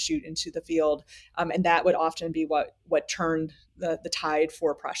able to shoot into the field. And that would often be what turned the tide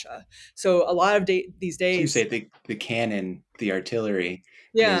for Prussia. So a lot of these So you days, say the cannon, the artillery,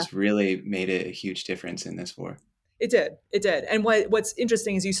 yeah, has really made a huge difference in this war. it did. It did. And what's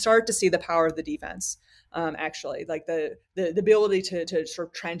interesting is you start to see the power of the defense. Actually, like the ability to sort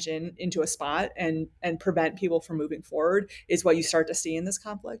of trench into a spot and prevent people from moving forward is what you start to see in this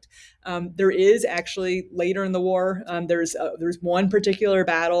conflict. There is actually later in the war, there's one particular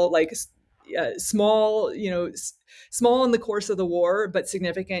battle, like small, small in the course of the war, but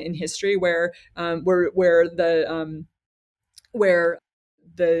significant in history, where the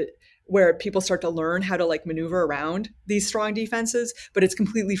where people start to learn how to like maneuver around these strong defenses, but it's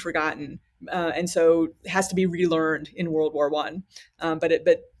completely forgotten, and so it has to be relearned in World War One. But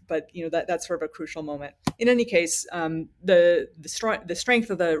that's sort of a crucial moment. In any case, the strength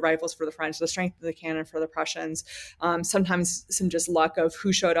of the rifles for the French, the strength of the cannon for the Prussians, sometimes some just luck of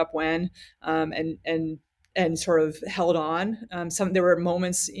who showed up when, and sort of held on. There were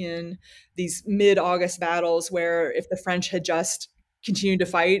moments in these mid-August battles where if the French had just continued to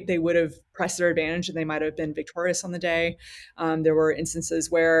fight, they would have pressed their advantage and they might have been victorious on the day. There were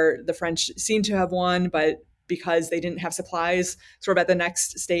instances where the French seemed to have won, but because they didn't have supplies sort of at the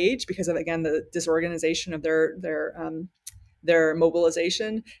next stage, because of, again, the disorganization of their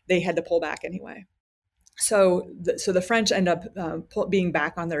mobilization, they had to pull back anyway. So the French end up being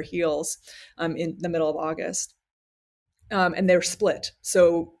back on their heels in the middle of August. And they're split.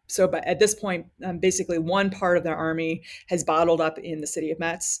 But at this point, basically one part of their army has bottled up in the city of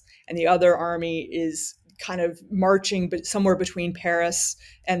Metz, and the other army is kind of marching but somewhere between Paris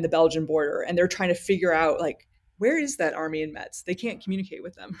and the Belgian border, and they're trying to figure out, like, where is that army in Metz? They can't communicate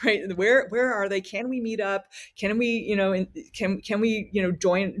with them, right? Where are they? Can we meet up? Can we, can we,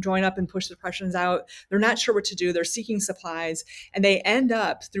 join up and push the Prussians out? They're not sure what to do. They're seeking supplies, and they end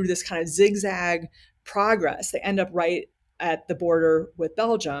up through this kind of zigzag progress. They end up right at the border with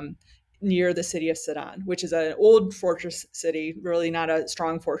Belgium, near the city of Sedan, which is an old fortress city, really not a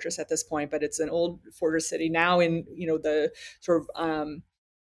strong fortress at this point, but it's an old fortress city now in, the sort of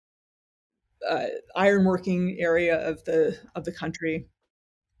ironworking area of the country.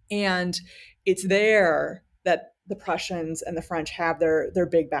 And it's there that the Prussians and the French have their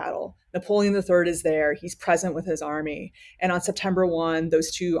big battle. Napoleon III is there. He's present with his army. And on September 1, those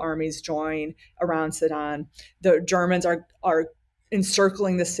two armies join around Sedan. The Germans are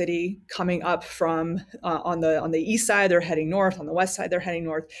encircling the city, coming up from on the east side. They're heading north. On the west side, they're heading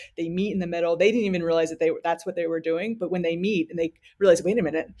north. They meet in the middle. They didn't even realize that's what they were doing. But when they meet and they realize, wait a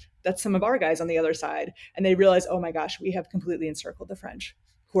minute, that's some of our guys on the other side. And they realize, oh my gosh, we have completely encircled the French,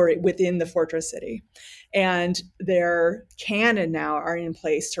 who are within the fortress city. And their cannon now are in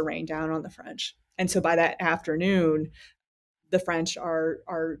place to rain down on the French. And so by that afternoon, the French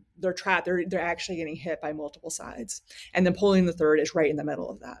they're trapped. They're actually getting hit by multiple sides. And Napoleon III is right in the middle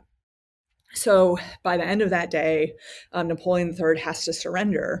of that. So by the end of that day, Napoleon III has to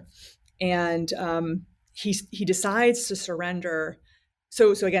surrender. And he decides to surrender.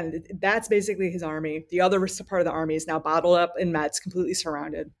 So again, that's basically his army. The other part of the army is now bottled up in Metz, completely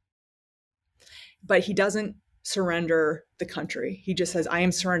surrounded. But he doesn't surrender the country. He just says, I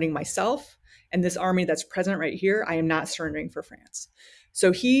am surrendering myself and this army that's present right here. I am not surrendering for France.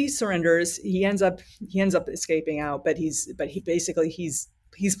 So he surrenders. He ends up escaping out, but he's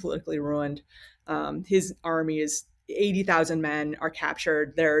politically ruined. His army is 80,000 men are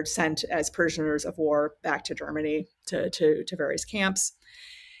captured. They're sent as prisoners of war back to Germany to various camps.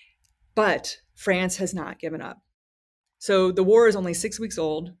 But France has not given up. So the war is only 6 weeks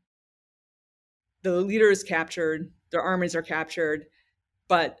old. The leader is captured. Their armies are captured,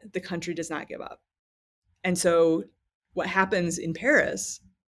 but the country does not give up. And so what happens in Paris,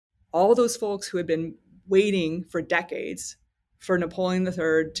 all those folks who had been waiting for decades for Napoleon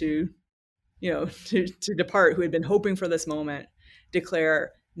III to depart, who had been hoping for this moment,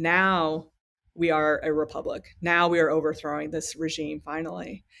 declare, now we are a republic. Now we are overthrowing this regime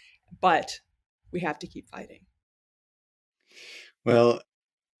finally, but we have to keep fighting. Well,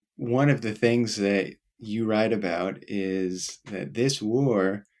 one of the things that you write about is that this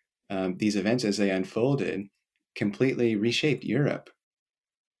war, these events as they unfolded, completely reshaped Europe.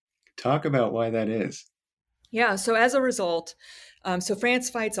 Talk about why that is. Yeah. So as a result, so France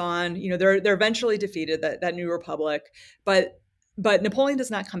fights on. They're eventually defeated, that new republic, but Napoleon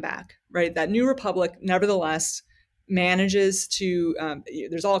does not come back. Right. That new republic, nevertheless, manages to.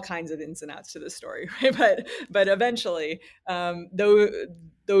 There's all kinds of ins and outs to this story, right? But eventually,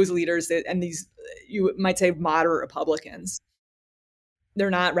 those leaders and these, you might say, moderate Republicans, they're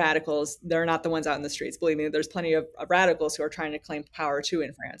not radicals. They're not the ones out in the streets. Believe me, there's plenty of radicals who are trying to claim power too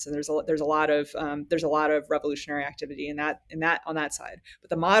in France, and there's a lot of revolutionary activity in that on that side. But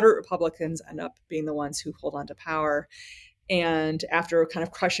the moderate Republicans end up being the ones who hold on to power. And after kind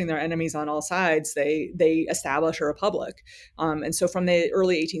of crushing their enemies on all sides, they establish a republic. And so from the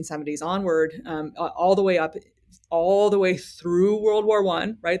early 1870s onward, all the way through World War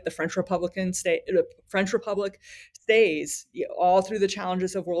I, right? The French Republic stays all through the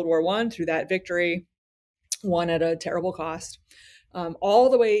challenges of World War I, through that victory, won at a terrible cost. All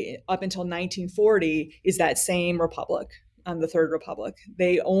the way up until 1940 is that same republic, the Third Republic.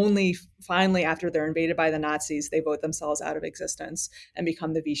 They only finally, after they're invaded by the Nazis, they vote themselves out of existence and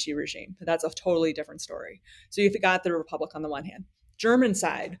become the Vichy regime. But that's a totally different story. So you've got the republic on the one hand. German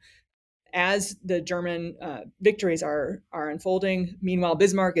side, as the German victories are unfolding, meanwhile,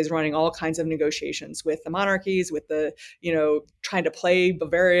 Bismarck is running all kinds of negotiations with the monarchies, with the, trying to play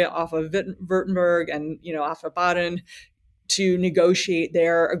Bavaria off of Württemberg and, off of Baden to negotiate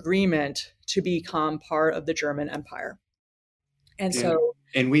their agreement to become part of the German Empire. And so,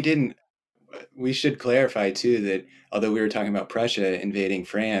 and we should clarify too that although we were talking about Prussia invading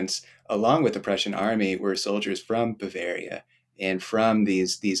France, along with the Prussian army were soldiers from Bavaria and from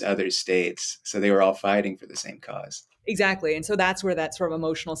these other states. So they were all fighting for the same cause. Exactly. And so that's where that sort of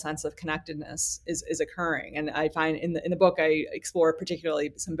emotional sense of connectedness is occurring. And I find in the book, I explore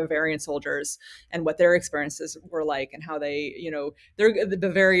particularly some Bavarian soldiers and what their experiences were like and how they, the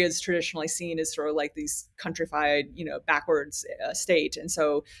Bavaria is traditionally seen as sort of like these countrified, backwards state. And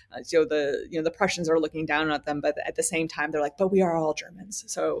so, the Prussians are looking down at them, but at the same time, they're like, but we are all Germans.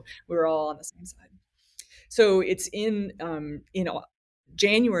 So we're all on the same side. So it's in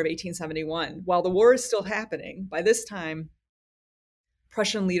January of 1871, while the war is still happening. By this time,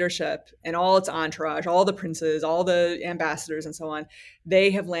 Prussian leadership and all its entourage, all the princes, all the ambassadors and so on,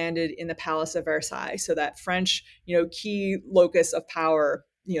 they have landed in the Palace of Versailles. So that French, key locus of power,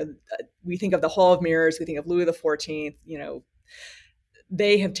 we think of the Hall of Mirrors, we think of Louis XIV,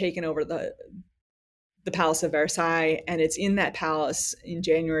 they have taken over the Palace of Versailles. And it's in that palace in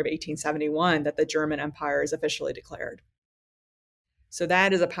January of 1871 that the German Empire is officially declared. So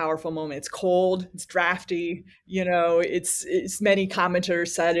that is a powerful moment. It's cold, it's drafty, it's many commenters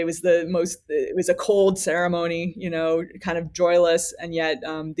said it was a cold ceremony, kind of joyless. And yet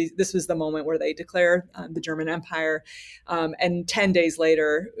this was the moment where they declared the German Empire. And 10 days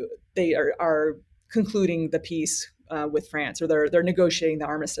later, they are concluding the peace with France, or they're negotiating the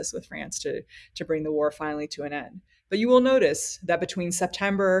armistice with France to bring the war finally to an end. But you will notice that between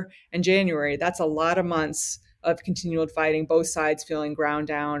September and January, that's a lot of months of continued fighting, both sides feeling ground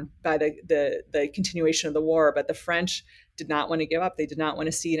down by the continuation of the war. But the French did not want to give up. They did not want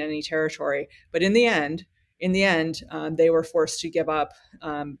to cede any territory. But in the end, they were forced to give up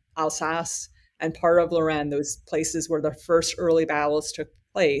Alsace and part of Lorraine, those places where the first early battles took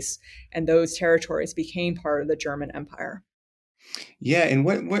place, and those territories became part of the German Empire. Yeah, and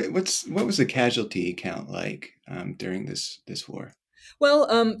what was the casualty count like during this war?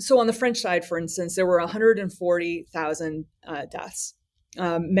 Well, so on the French side, for instance, there were 140,000 deaths.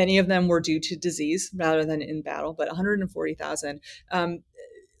 Many of them were due to disease rather than in battle, but 140,000.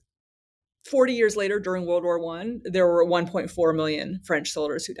 40 years later, during World War I, there were 1.4 million French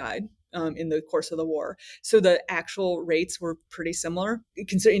soldiers who died in the course of the war. So the actual rates were pretty similar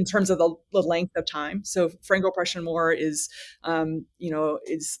in terms of the length of time. So Franco-Prussian War is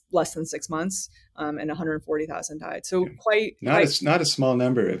less than 6 months, and 140,000 died. So not a small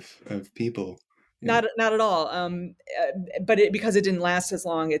number of people. Not at all. But because it didn't last as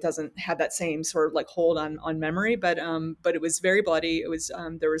long, it doesn't have that same sort of like hold on memory. But it was very bloody. It was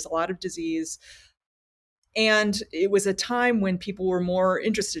there was a lot of disease, and it was a time when people were more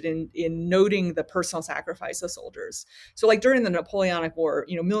interested in noting the personal sacrifice of soldiers. So, like during the Napoleonic War,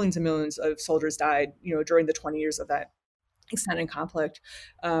 millions and millions of soldiers died. During the 20 years of that extended conflict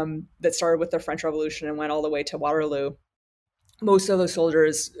that started with the French Revolution and went all the way to Waterloo. Most of those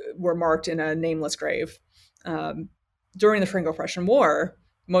soldiers were marked in a nameless grave. During the Franco-Prussian War,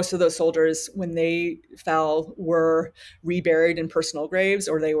 most of those soldiers, when they fell, were reburied in personal graves,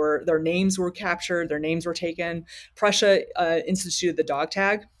 or their names were captured, their names were taken. Prussia instituted the dog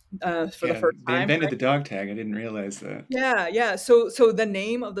tag for the first time. They invented the dog tag. I didn't realize that. Yeah. So the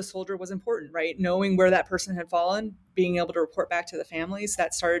name of the soldier was important, right? Knowing where that person had fallen, being able to report back to the families,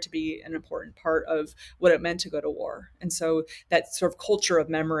 that started to be an important part of what it meant to go to war. And so that sort of culture of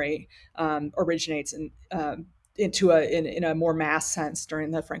memory originates in a more mass sense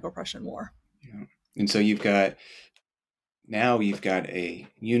during the Franco-Prussian War. Yeah. And so you've got a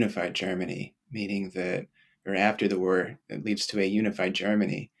unified Germany, meaning that, or after the war, it leads to a unified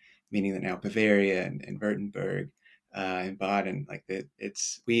Germany, meaning that now Bavaria and Württemberg and Baden,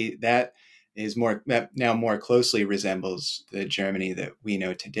 that now more closely resembles the Germany that we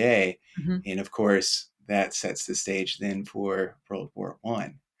know today. Mm-hmm. And of course, that sets the stage then for World War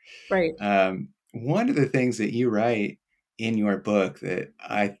I. Right. One of the things that you write in your book that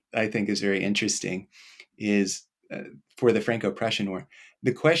I think is very interesting is for the Franco-Prussian War.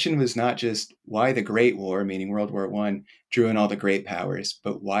 The question was not just why the Great War, meaning World War I, drew in all the great powers,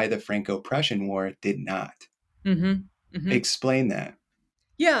 but why the Franco-Prussian War did not. Mm-hmm. Mm-hmm. Explain that.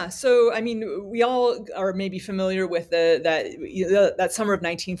 Yeah, so I mean, we all are maybe familiar with that summer of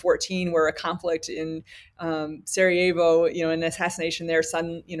 1914, where a conflict in Sarajevo, an assassination there,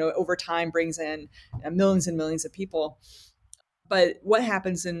 over time brings in millions and millions of people. But what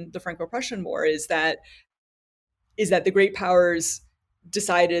happens in the Franco-Prussian War is that the great powers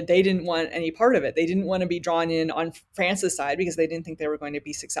decided they didn't want any part of it. They didn't want to be drawn in on France's side because they didn't think they were going to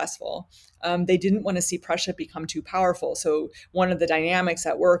be successful. They didn't want to see Prussia become too powerful. So one of the dynamics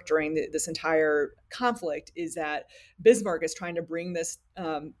at work during this entire conflict is that Bismarck is trying to bring this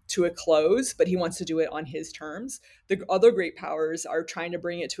to a close, but he wants to do it on his terms. The other great powers are trying to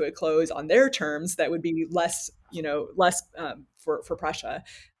bring it to a close on their terms that would be less for Prussia.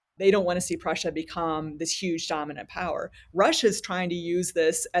 They don't want to see Prussia become this huge dominant power. Russia's trying to use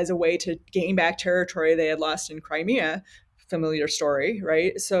this as a way to gain back territory they had lost in Crimea. Familiar story,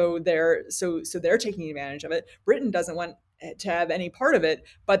 right? So they're taking advantage of it. Britain doesn't want to have any part of it,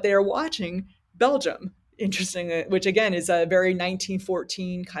 but they're watching Belgium. Interesting, which again is a very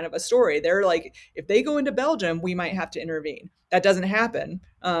 1914 kind of a story. They're like, if they go into Belgium, we might have to intervene. That doesn't happen,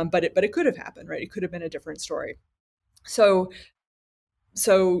 but it could have happened, right? It could have been a different story. So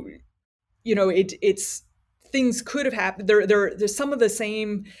it's things could have happened. There's some of the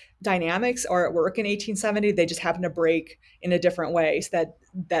same dynamics are at work in 1870. They just happen to break in a different way, so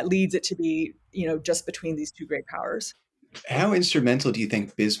that leads it to be just between these two great powers. How instrumental do you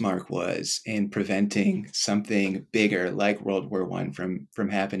think Bismarck was in preventing something bigger like World War I from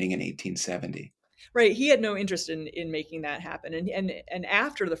happening in 1870? Right. He had no interest in making that happen. And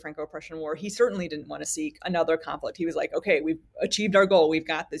after the Franco-Prussian War, he certainly didn't want to seek another conflict. He was like, okay, we've achieved our goal. We've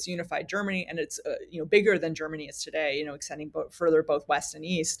got this unified Germany, and it's bigger than Germany is today. Extending further both west and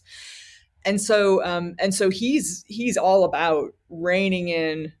east. And so he's all about reining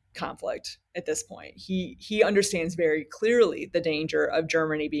in conflict at this point. He understands very clearly the danger of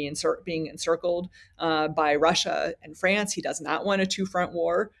Germany being encircled by Russia and France. He does not want a two-front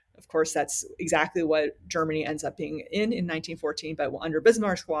war. Of course, that's exactly what Germany ends up being in 1914. But under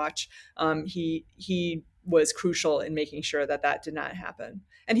Bismarck's watch, he was crucial in making sure that that did not happen.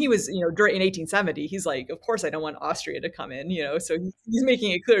 And he was, during in 1870, he's like, of course, I don't want Austria to come in, So he's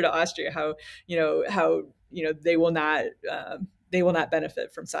making it clear to Austria how they will not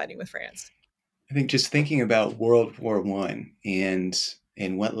benefit from siding with France. I think just thinking about World War One and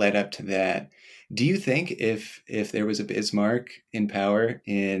what led up to that, do you think if there was a Bismarck in power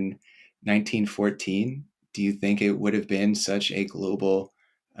in 1914, do you think it would have been such a global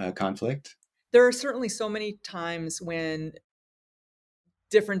conflict? There are certainly so many times when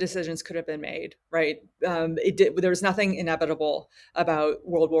different decisions could have been made, right? There was nothing inevitable about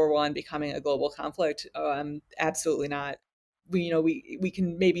World War I becoming a global conflict. Absolutely not. We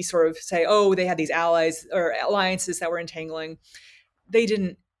can maybe sort of say, oh, they had these allies or alliances that were entangling. They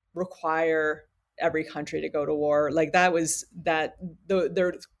didn't require every country to go to war. Like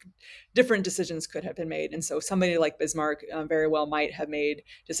there different decisions could have been made. And so somebody like Bismarck very well might have made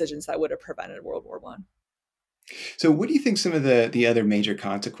decisions that would have prevented World War I. So what do you think some of the other major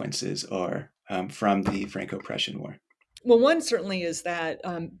consequences are from the Franco-Prussian War? Well, one certainly is that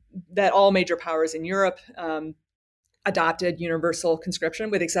all major powers in Europe adopted universal conscription,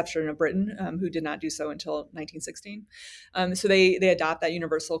 with exception of Britain, who did not do so until 1916. So they adopt that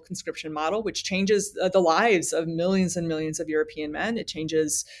universal conscription model, which changes the lives of millions and millions of European men. It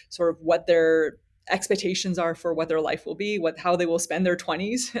changes sort of what their expectations are for what their life will be, how they will spend their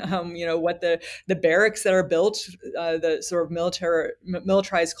 20s, what the barracks that are built, the sort of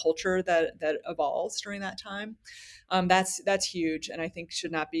militarized culture that evolves during that time. That's huge, and I think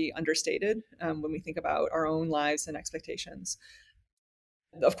should not be understated when we think about our own lives and expectations.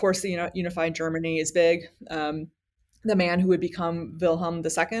 Of course, the unified Germany is big. The man who would become Wilhelm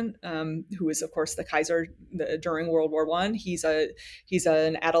II, who is, of course, the Kaiser during World War I. He's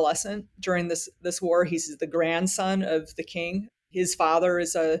an adolescent during this war. He's the grandson of the king. His father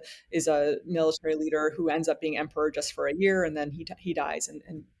is a military leader who ends up being emperor just for a year, and then he dies,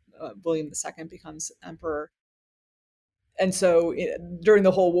 and William II becomes emperor. And so during the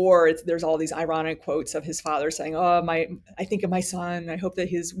whole war, there's all these ironic quotes of his father saying, "Oh, I think of my son. I hope that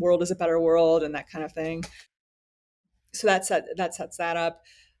his world is a better world," and that kind of thing. So that sets that up.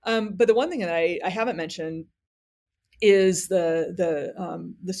 But the one thing that I haven't mentioned is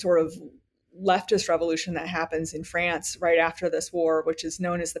the sort of leftist revolution that happens in France right after this war, which is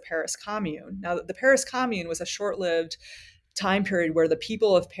known as the Paris Commune. Now, the Paris Commune was a short-lived time period where the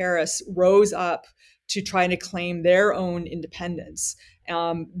people of Paris rose up to try to claim their own independence.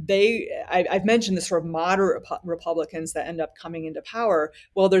 I've mentioned the sort of moderate Republicans that end up coming into power.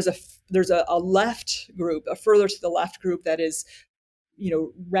 Well, there's a left group, a further to the left group that is,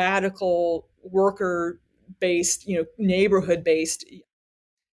 radical worker-based, neighborhood-based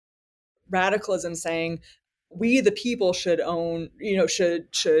radicalism, saying we the people should own,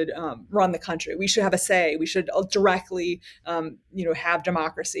 should run the country. We should have a say. We should directly, have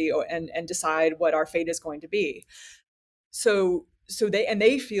democracy and decide what our fate is going to be. So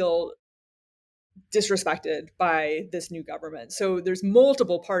they feel disrespected by this new government. So there's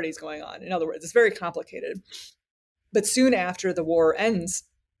multiple parties going on. In other words, it's very complicated. But soon after the war ends,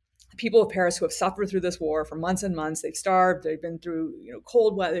 people of Paris who have suffered through this war for months and months, they've starved, they've been through,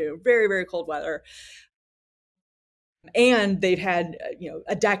 cold weather, very, very cold weather. And they've had,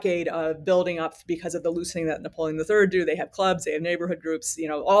 a decade of building up because of the loosening that Napoleon III do. They have clubs, they have neighborhood groups,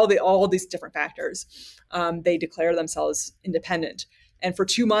 all these different factors. They declare themselves independent. And for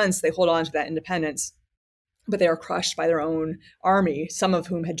 2 months, they hold on to that independence, but they are crushed by their own army, some of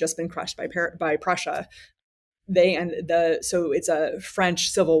whom had just been crushed by Prussia. So it's a French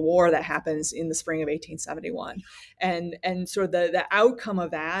civil war that happens in the spring of 1871. And sort of the outcome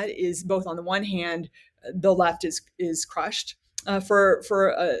of that is, both on the one hand, the left is crushed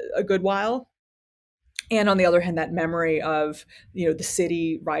for a good while. And on the other hand, that memory of, the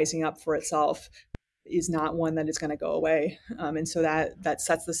city rising up for itself is not one that is going to go away. And so that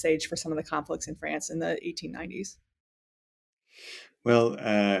sets the stage for some of the conflicts in France in the 1890s. Well,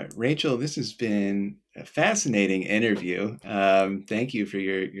 Rachel, this has been a fascinating interview. Thank you for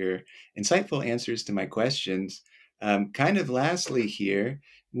your insightful answers to my questions. Kind of lastly here,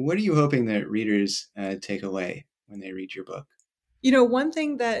 What are you hoping that readers take away when they read your book? You know, one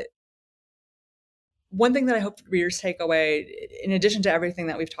thing that I hope readers take away, in addition to everything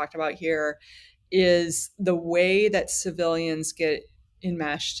that we've talked about here, is the way that civilians get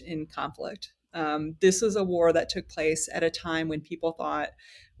enmeshed in conflict. This was a war that took place at a time when people thought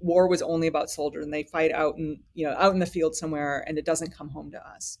war was only about soldiers and they fight out in the field somewhere and it doesn't come home to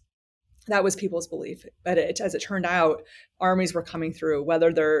us. That was people's belief. But as it turned out, armies were coming through,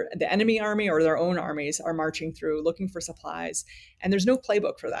 whether they're the enemy army or their own armies are marching through looking for supplies. And there's no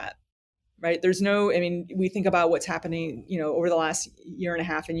playbook for that. Right. We think about what's happening, over the last year and a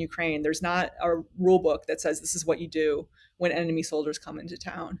half in Ukraine. There's not a rule book that says this is what you do when enemy soldiers come into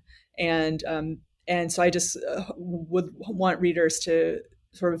town. And so I just would want readers to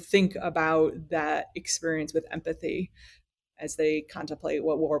sort of think about that experience with empathy as they contemplate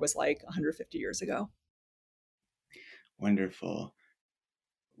what war was like 150 years ago. Wonderful.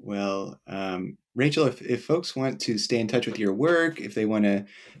 Well, Rachel, if folks want to stay in touch with your work, if they want to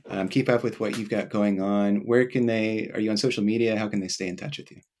keep up with what you've got going on, are you on social media? How can they stay in touch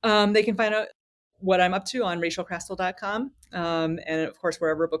with you? They can find out what I'm up to on rachelchrastil.com, and of course,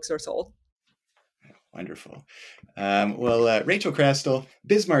 wherever books are sold. Wonderful. Rachel Chrastil,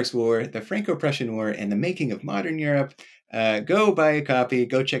 Bismarck's War, the Franco-Prussian War, and the Making of Modern Europe. Go buy a copy.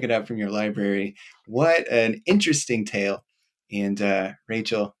 Go check it out from your library. What an interesting tale. And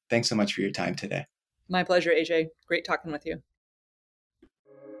Rachel, thanks so much for your time today. My pleasure, AJ. Great talking with you.